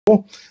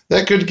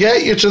that could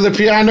get you to the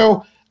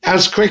piano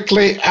as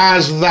quickly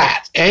as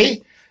that, eh?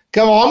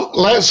 Come on,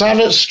 let's have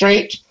it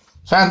straight.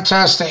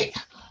 Fantastic.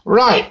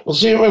 Right, we'll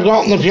see what we've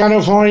got on the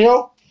piano for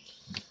you.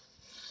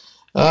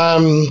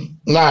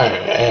 Now,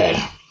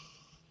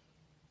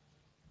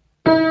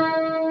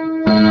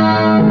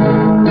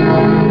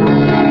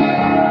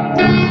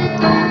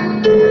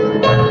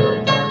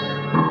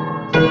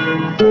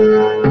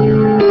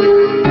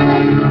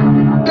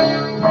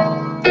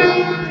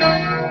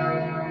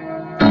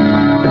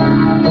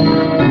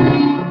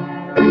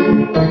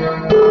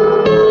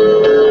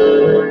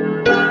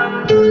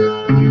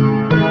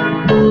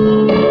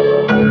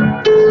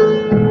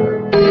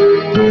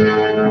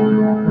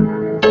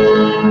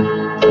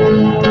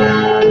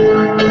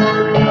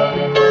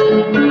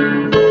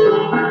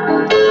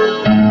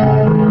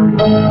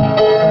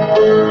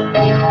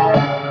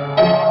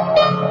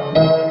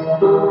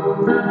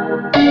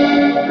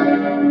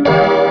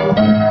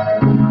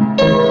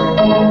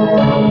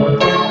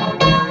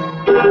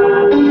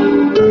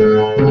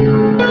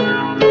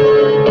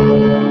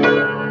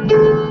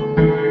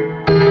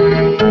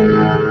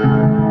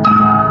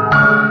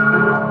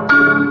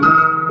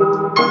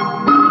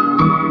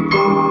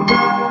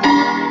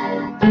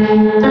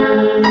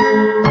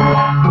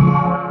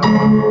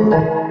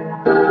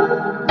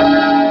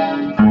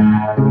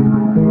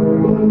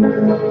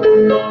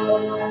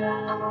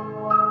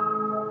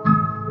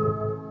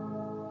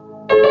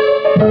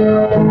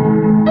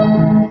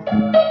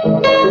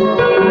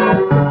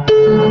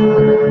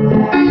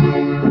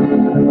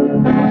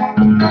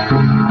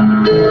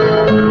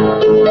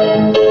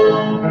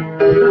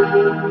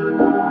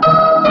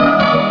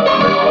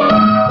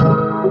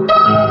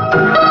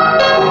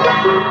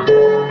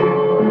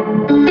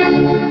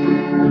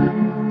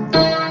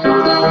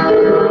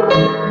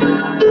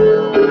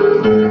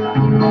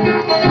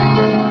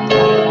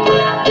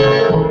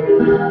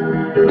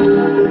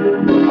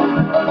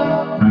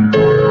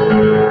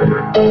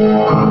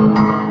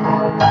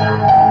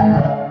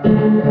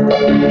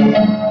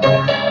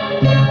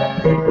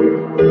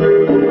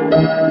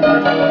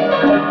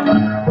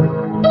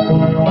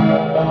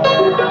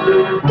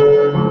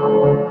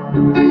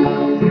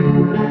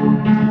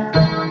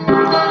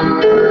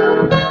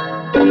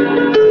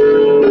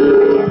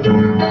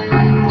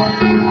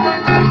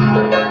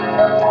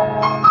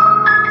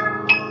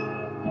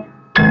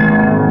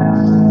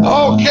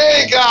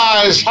 okay,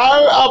 guys,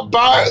 how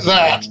about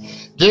that?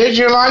 Did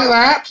you like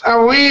that?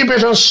 A wee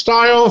bit of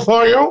style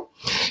for you?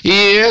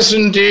 Yes,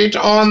 indeed,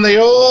 on the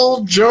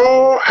old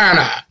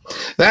Joanna.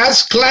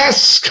 That's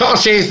class,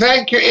 Scotty.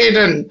 Thank you,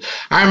 Aidan.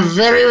 I'm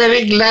very,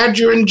 very glad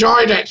you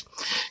enjoyed it.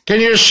 Can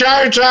you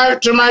shout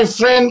out to my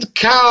friend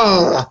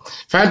Cal?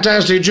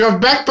 Fantastic. Do you have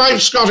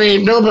bagpipes,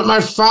 Scotty? No, but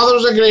my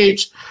father's a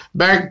great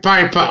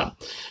bagpiper.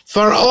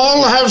 For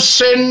all have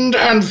sinned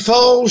and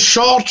fall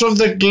short of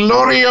the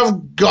glory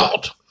of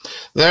God.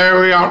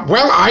 There we are.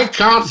 Well, I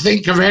can't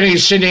think of any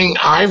sinning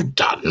I've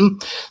done.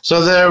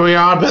 So there we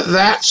are. But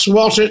that's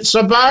what it's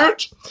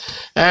about.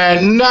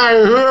 And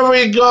now, who have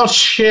we got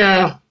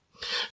here?